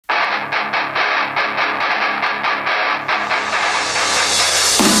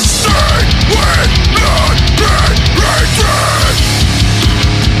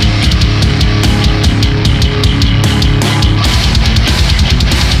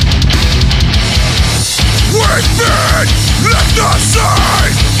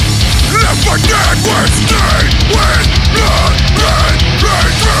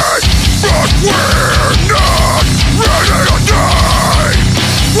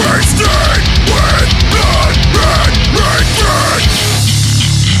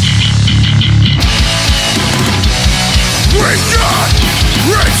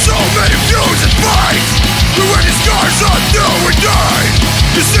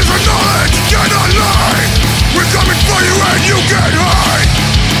coming for you and you get high.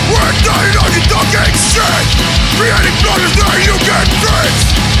 We're dying on you talking shit. Creating blooders that you get fixed.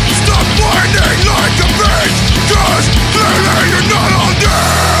 Stop whining like a bitch, cause clearly you're not all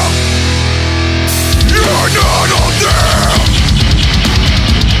there. You're not all there.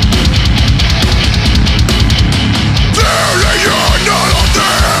 Clearly you're not all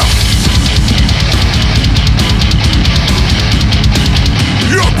there.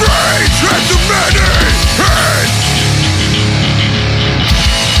 Your brains have too many heads.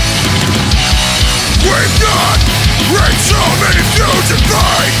 We've not raised so many feuds and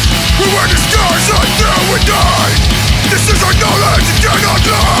fights. We wear the scars until we die. This is our knowledge, it cannot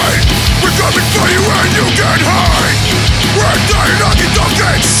lie. We're coming for you and you can hide. We're dying on you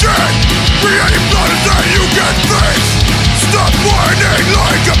talking shit. Creating blood until you get fixed. Stop whining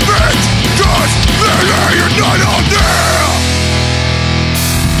like a bitch, cause clearly you're not all there.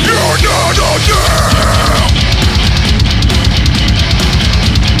 You're not all there.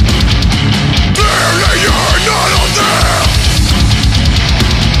 Clearly you're not all there.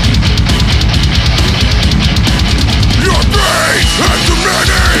 Your brains have too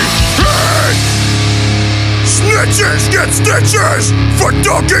many heads. Snitches get stitches for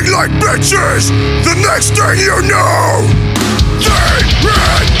talking like bitches. The next thing you know, they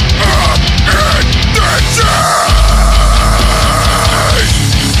ran up in ditches.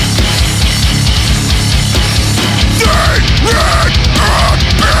 They ran up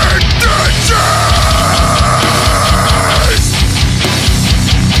in ditches.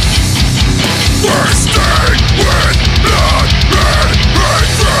 We're staying with blood and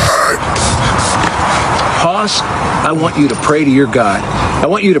hatred. Hoss, I want you to pray to your God. I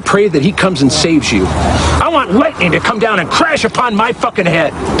want you to pray that he comes and saves you. I want lightning to come down and crash upon my fucking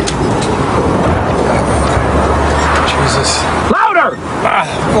head. Jesus. Louder!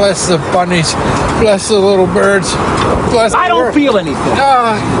 Bless the bunnies. Bless the little birds. Bless I don't feel anything.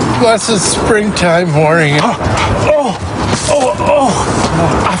 Bless the springtime morning.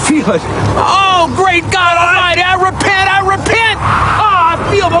 I feel it. Oh, great God Almighty, I repent. Oh, I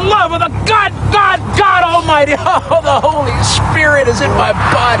feel the love of the God Almighty. Oh, the Holy Spirit is in my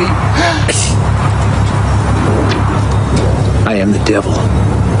body. I am the devil,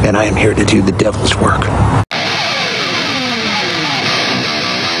 and I am here to do the devil's work.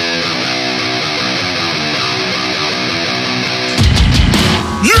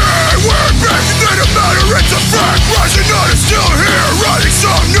 Doesn't matter, it's a fact. Rising on is still here, writing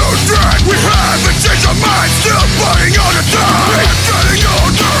some new track. We haven't changed our minds, still fighting on the time. We're getting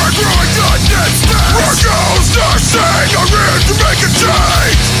older and growing on this stage. Our goals are saying are here to make a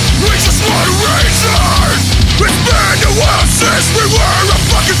change. We just want to raise ours. It's been a while since we were a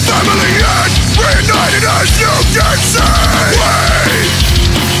fucking family and reunited as you can see.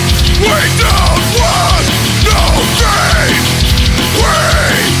 We don't want no pain.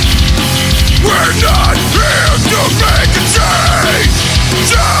 We're not here to make a change.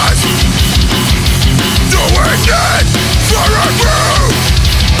 Just doing it for our group.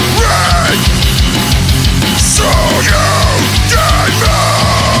 Right, so you can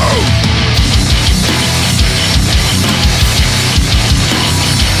move.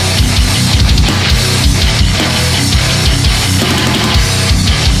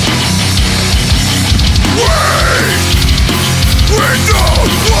 We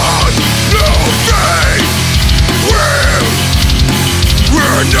don't want no pain.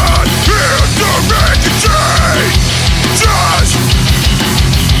 We're not here to make a change. Just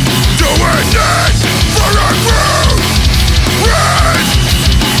doing it for our group. Right,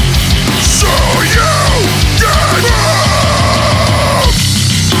 so you can move.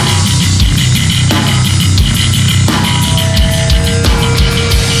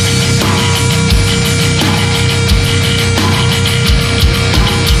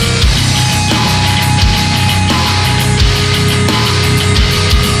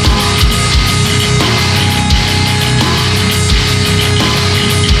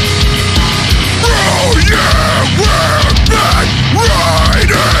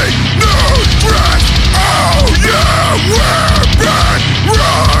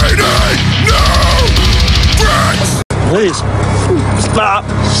 Please, stop.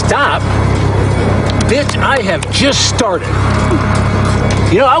 Stop? Bitch, I have just started.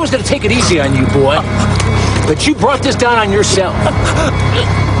 You know, I was gonna take it easy on you, boy. But you brought this down on yourself.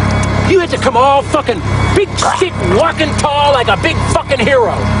 You had to come all fucking big, thick, walking tall like a big fucking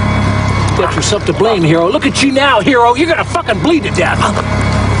hero. Got yourself to blame, hero. Look at you now, hero. You're gonna fucking bleed to death.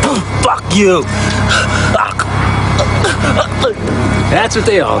 Fuck you. That's what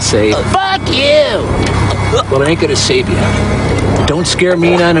they all say. Fuck you. Well, it ain't gonna save you. Don't scare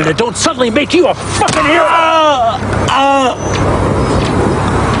me none, and it don't suddenly make you a fucking hero.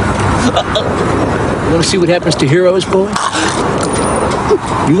 You want to see what happens to heroes, boys?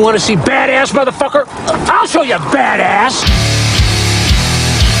 You want to see badass, motherfucker? I'll show you badass.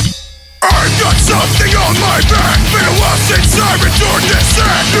 I've got something on my back. Been a while since I returned this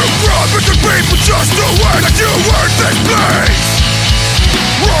act. You robbing the people just to win like you weren't this place.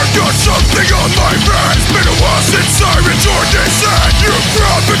 I've got something on my back. It's been a while since I returned this act. You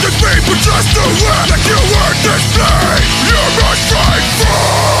robbing the people just to win like you weren't this place. You must fight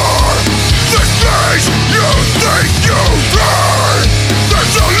for this place you think you earn.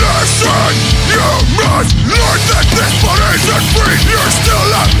 There's a lesson you must learn, that this one isn't free. You're still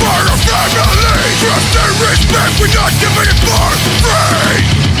a part of family. Trust and respect, we're not giving it for free.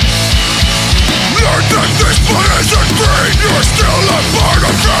 Learn that this one isn't free. You're still a part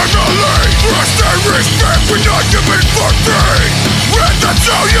of family. Trust and respect, we're not giving it for free. And that's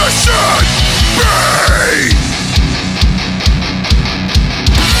how you should be.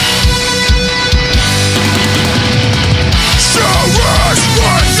 Show us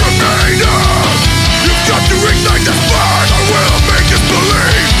what you're made of. You've got to ignite the fire that will make us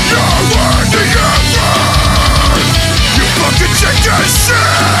believe you're worthy of us. You fucking chicken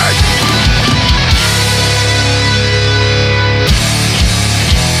shit.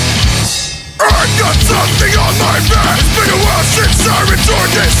 I've got something on my back. It's been a while since I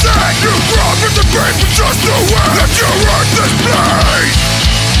returned this act. You robbed the brain for just the way that you earned this place.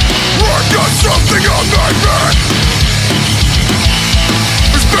 I've got something on my back.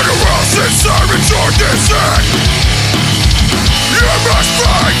 It's been a while since I returned this act. You must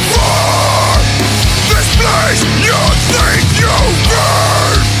fight for this place you think you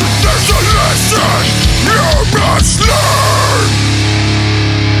earned. There's a lesson you must learn.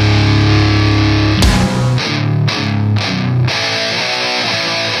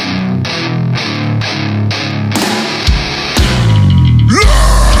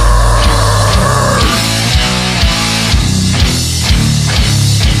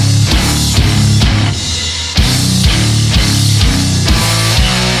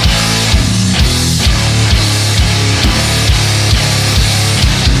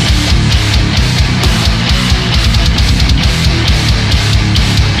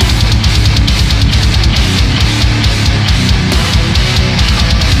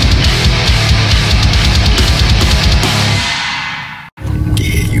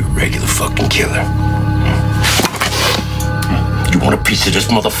 Killer. You want a piece of this,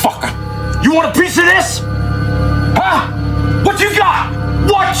 motherfucker? You want a piece of this? Huh? What you got?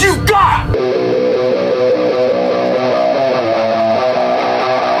 What you got?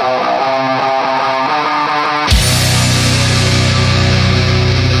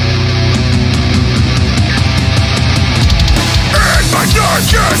 In my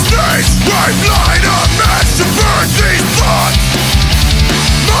darkest days, I've light a match to burn these thoughts.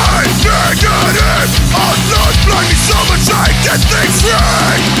 My negative outlook blind me so much I get things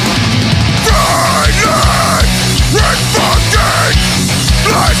right. Violent and fucking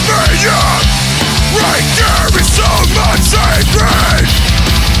lights me up. I carry so much hatred.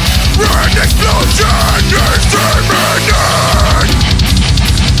 An explosion is imminent.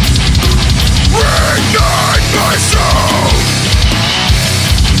 Ignite my soul.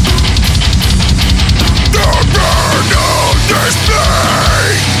 The burnout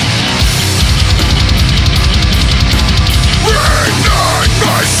display. Ignite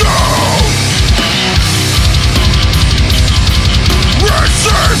my soul.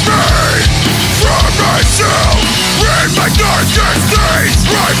 Save me from myself. In my darkest days,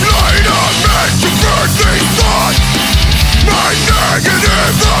 I've light a match to burn these thoughts. My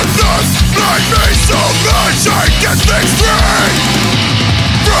negative outlook blind me so much I get things straight.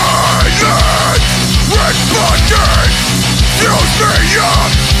 Violent and fucking fills me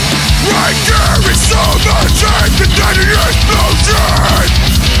up. I carry so much hate and an explosion.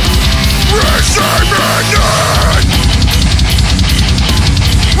 It's imminent.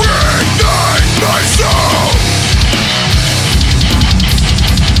 Ignite my soul.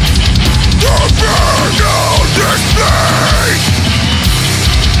 The burnout display.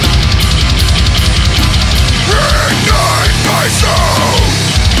 Ignite my soul.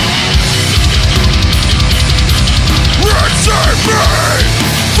 And save me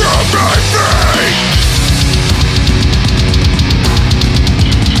from my fate.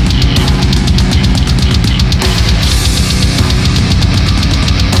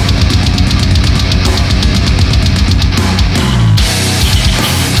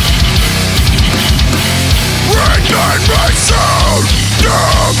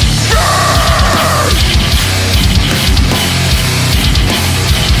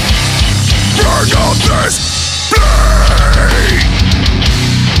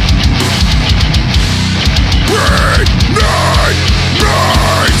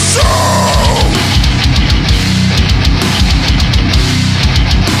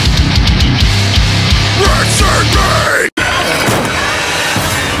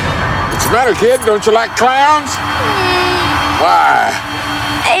 matter, kid? Don't you like clowns? Why?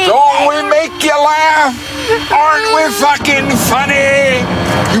 Don't we make you laugh? Aren't we fucking funny?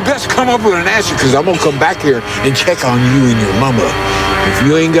 You best come up with an answer, because I'm going to come back here and check on you and your mama. If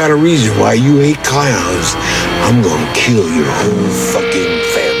you ain't got a reason why you hate clowns, I'm going to kill your whole fucking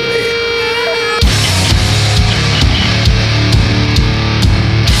family.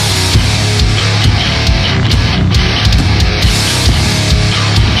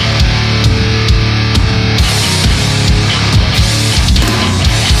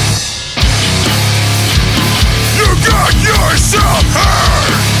 Yourself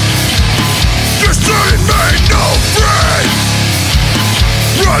hurt. You shouldn't make no friends.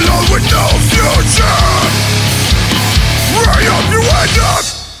 Alone with no future. Right up you end up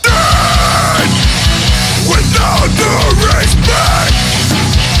dead. Without the respect.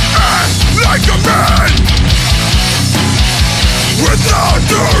 Act like a man. Without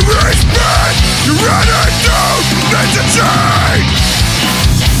the respect. Your attitude needs to change.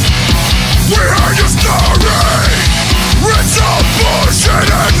 We heard your story. It's all bullshit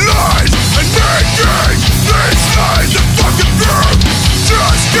and lies, and making these lies a fucking truth.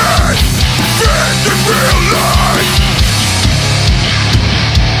 Just get fit in real life.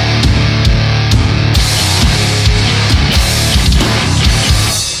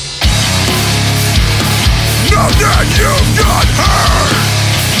 Now that you've got hurt,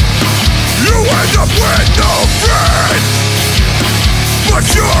 you end up with no friends. But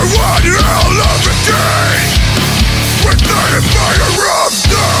you're one hell of a king. With the fire of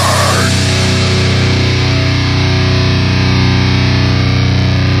stern.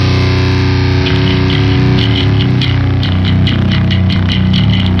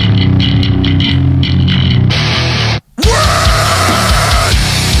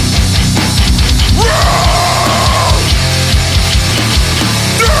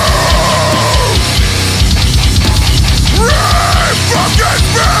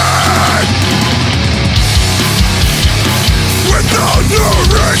 Without no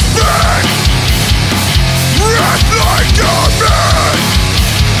respect, act like a man.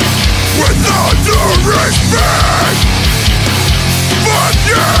 Without no respect, fuck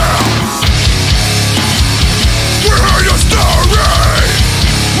yeah. We heard your story.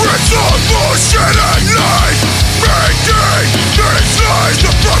 It's all bullshit.